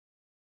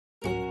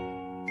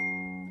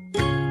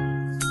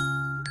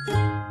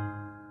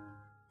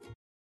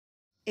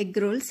Egg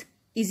rolls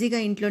ఈజీగా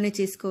ఇంట్లోనే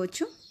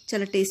చేసుకోవచ్చు.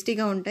 చాలా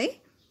టేస్టీగా ఉంటాయి.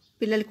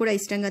 పిల్లలు కూడా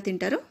ఇష్టంగా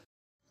తింటారు.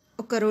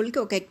 ఒక రోల్కి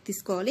ఒక ఎగ్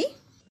తీసుకోవాలి.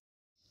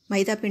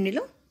 మైదా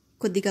పిండిలో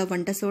కొద్దిగా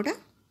వంట సోడా,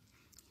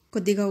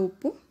 కొద్దిగా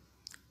ఉప్పు,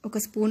 ఒక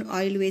స్పూన్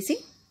ఆయిల్ వేసి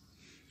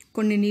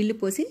కొన్ని నీళ్లు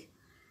పోసి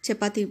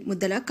చపాతీ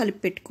ముద్దలా కలిపి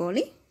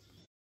పెట్టుకోవాలి.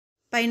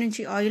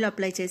 పైనుంచి ఆయిల్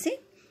అప్లై చేసి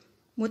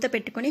మూత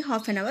పెట్టుకొని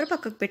హాఫ్ అన్ అవర్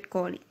పక్కకు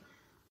పెట్టుకోవాలి.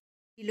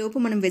 ఈలోపు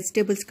మనం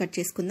వెజిటేబుల్స్ కట్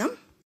చేసుకుందాం.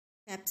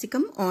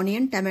 క్యాప్సికమ్,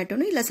 ఆనియన్,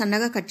 టమాటోను ఇలా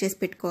సన్నగా కట్ చేసి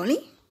పెట్టుకోవాలి.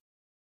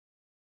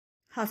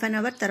 హాఫ్ అన్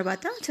అవర్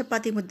తర్వాత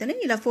చపాతీ ముద్దని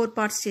ఇలా 4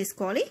 పార్ట్స్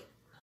చేసుకోవాలి.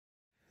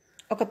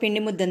 ఒక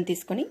పిండి ముద్దను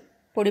తీసుకొని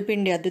పొడి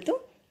పిండి అద్దుతూ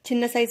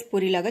చిన్న సైజ్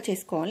పూరీలాగా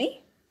చేసుకోవాలి.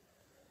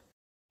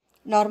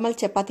 నార్మల్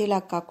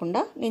చపాతీలాగా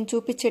కాకుండా నేను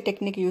చూపించే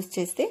టెక్నిక్ యూస్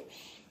చేస్తే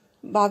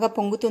బాగా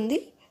పొంగుతుంది,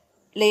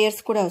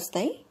 లేయర్స్ కూడా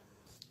వస్తాయి.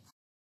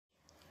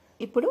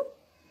 ఇప్పుడు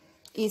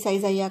ఈ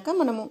సైజ్ అయ్యాక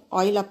మనము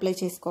ఆయిల్ అప్లై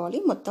చేసుకోవాలి.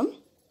 మొత్తం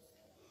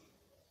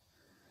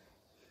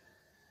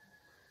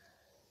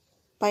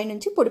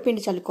పైనుంచి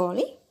పొడిపిండి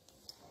చల్లుకోవాలి.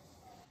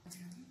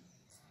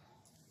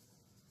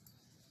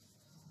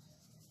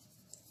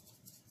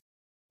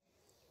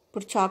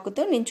 ఇప్పుడు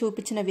చాకుతో నేను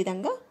చూపించిన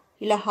విధంగా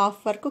ఇలా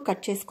హాఫ్ వరకు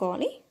కట్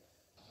చేసుకోవాలి.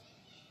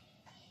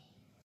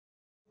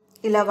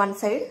 ఇలా వన్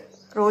సైడ్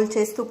రోల్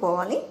చేస్తూ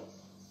పోవాలి.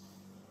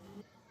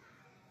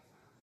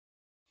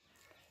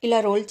 ఇలా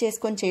రోల్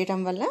చేసుకొని చేయడం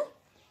వల్ల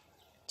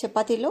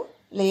చపాతీలో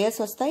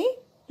లేయర్స్ వస్తాయి,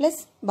 ప్లస్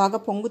బాగా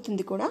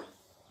పొంగుతుంది కూడా.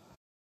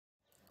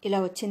 ఇలా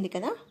వచ్చింది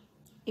కదా,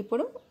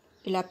 ఇప్పుడు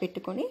ఇలా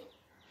పెట్టుకొని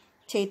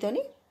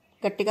చేయితోని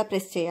గట్టిగా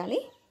ప్రెస్ చేయాలి.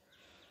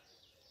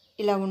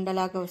 ఇలా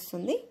ఉండలాగా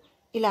వస్తుంది.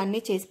 ఇలా అన్నీ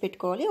చేసి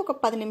పెట్టుకోవాలి. ఒక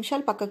 10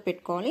 నిమిషాలు పక్కకు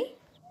పెట్టుకోవాలి.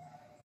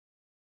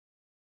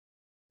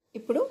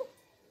 ఇప్పుడు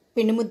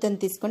పిండి ముద్దను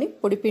తీసుకొని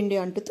పొడి పిండి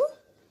అంటుతూ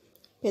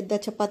పెద్ద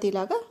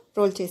చపాతీలాగా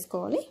రోల్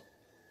చేసుకోవాలి.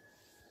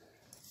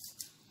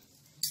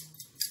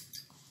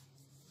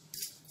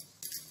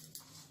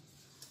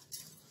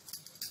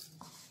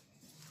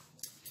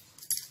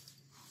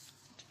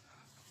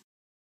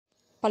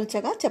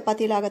 పలుచగా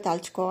చపాతీలాగా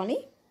తాల్చుకోవాలి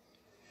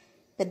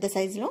పెద్ద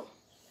సైజులో.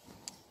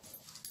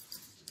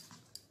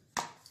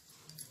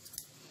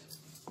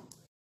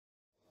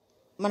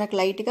 మనకు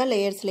లైట్గా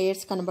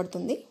లేయర్స్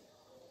కనబడుతుంది.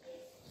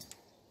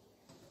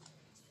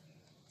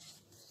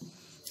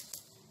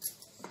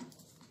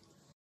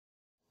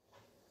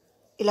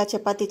 ఇలా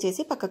చపాతీ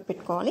చేసి పక్కకు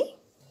పెట్టుకోవాలి.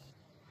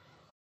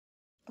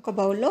 ఒక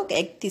బౌల్లో ఒక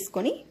ఎగ్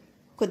తీసుకొని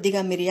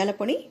కొద్దిగా మిరియాల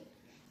పొడి,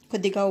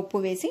 కొద్దిగా ఉప్పు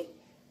వేసి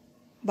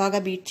బాగా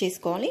బీట్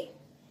చేసుకోవాలి.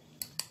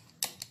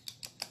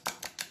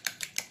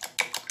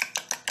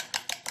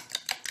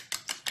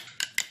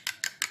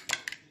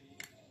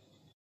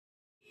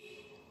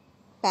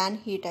 ప్యాన్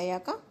హీట్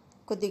అయ్యాక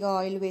కొద్దిగా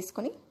ఆయిల్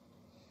వేసుకొని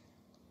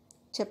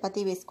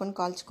చపాతీ వేసుకొని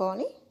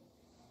కాల్చుకోవాలి.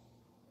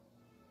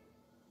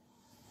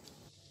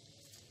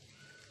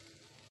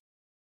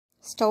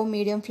 స్టవ్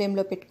మీడియం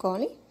ఫ్లేమ్లో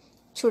పెట్టుకోవాలి.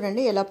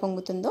 చూడండి ఎలా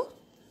పొంగుతుందో.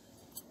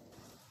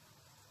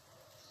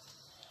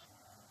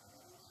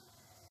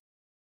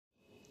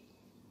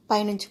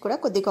 పైనుంచి కూడా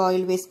కొద్దిగా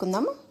ఆయిల్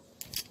వేసుకుందాము.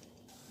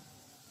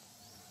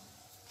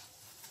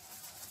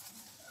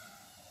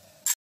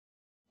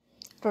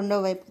 రెండో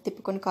వైపు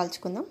తిప్పుకొని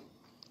కాల్చుకుందాం.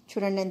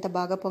 చూడండి ఎంత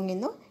బాగా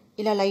పొంగిందో.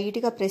 ఇలా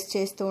లైట్గా ప్రెస్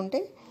చేస్తూ ఉంటే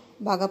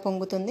బాగా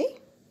పొంగుతుంది.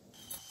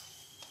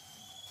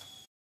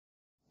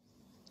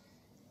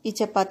 ఈ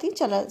చపాతీ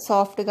చాలా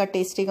సాఫ్ట్గా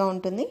టేస్టీగా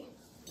ఉంటుంది.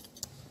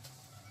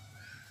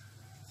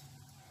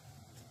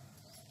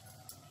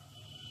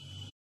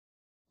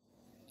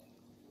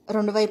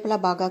 రెండు వైపులా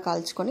బాగా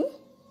కాల్చుకొని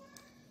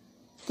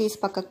తీసి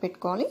పక్కకు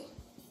పెట్టుకోవాలి.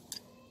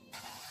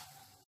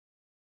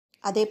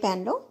 అదే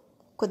ప్యాన్లో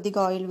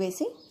కొద్దిగా ఆయిల్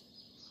వేసి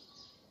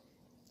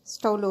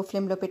స్టవ్ లో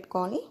ఫ్లేమ్లో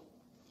పెట్టుకోవాలి.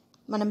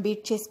 మనం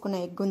బీట్ చేసుకున్న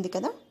ఎగ్ ఉంది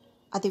కదా,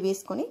 అది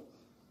వేసుకొని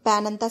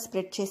ప్యాన్ అంతా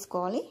స్ప్రెడ్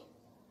చేసుకోవాలి.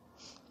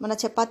 మన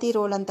చపాతీ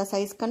రోల్ అంత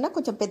సైజ్ కన్నా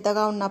కొంచెం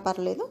పెద్దగా ఉన్నా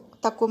పర్లేదు,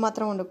 తక్కువ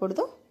మాత్రం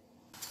ఉండకూడదు.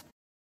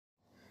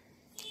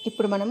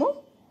 ఇప్పుడు మనము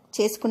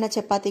చేసుకున్న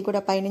చపాతీ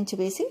కూడా పైనుంచి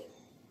వేసి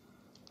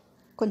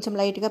కొంచెం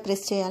లైట్గా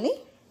ప్రెస్ చేయాలి.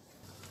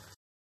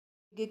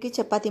 ఎగ్కి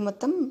చపాతీ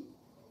మొత్తం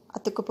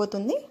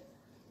అతుక్కుపోతుంది.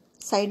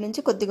 సైడ్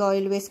నుంచి కొద్దిగా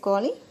ఆయిల్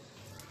వేసుకోవాలి.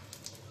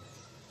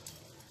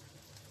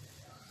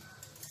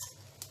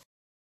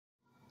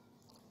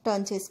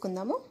 టర్న్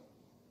చేసుకుందాము.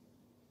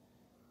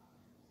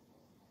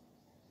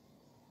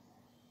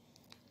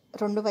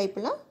 రెండు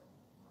వైపులా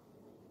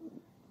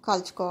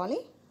కాల్చుకోవాలి.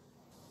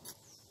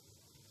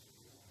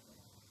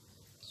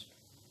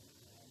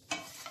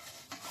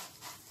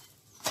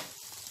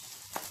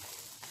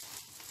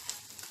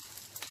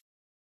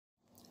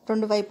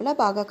 రెండు వైపులా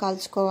బాగా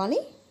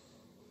కాల్చుకోవాలి.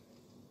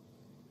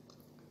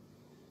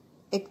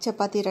 ఎగ్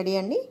చపాతీ రెడీ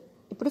అండి.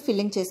 ఇప్పుడు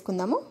ఫిల్లింగ్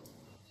చేసుకుందాము.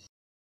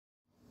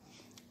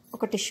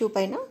 ఒక టిష్యూ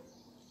పైన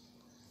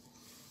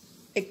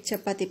ఎగ్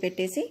చపాతీ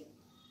పెట్టేసి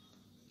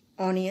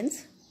ఆనియన్స్,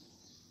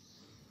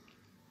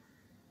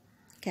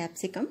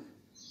 క్యాప్సికమ్,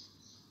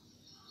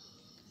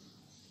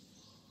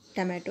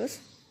 టమాటోస్,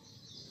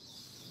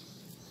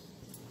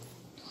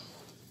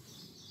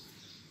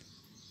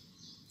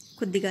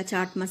 కొద్దిగా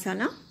చాట్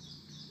మసాలా,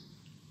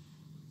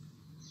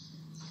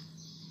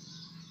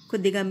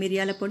 కొద్దిగా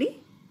మిరియాల పొడి,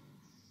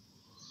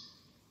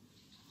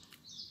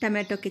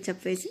 టమాటో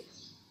కెచప్ వేసి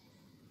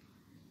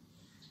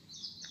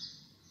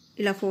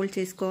ఇలా ఫోల్డ్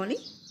చేసుకోవాలి.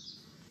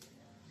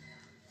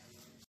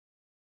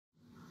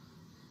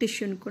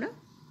 టిష్యూని కూడా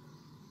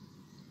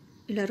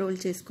ఇలా రోల్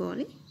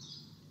చేసుకోవాలి.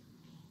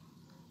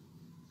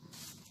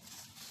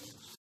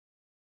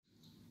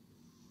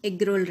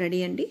 ఎగ్ రోల్ రెడీ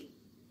అండి.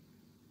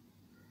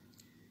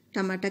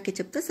 టమాటా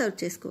కెచప్తో సర్వ్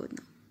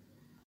చేసుకోవద్దాం.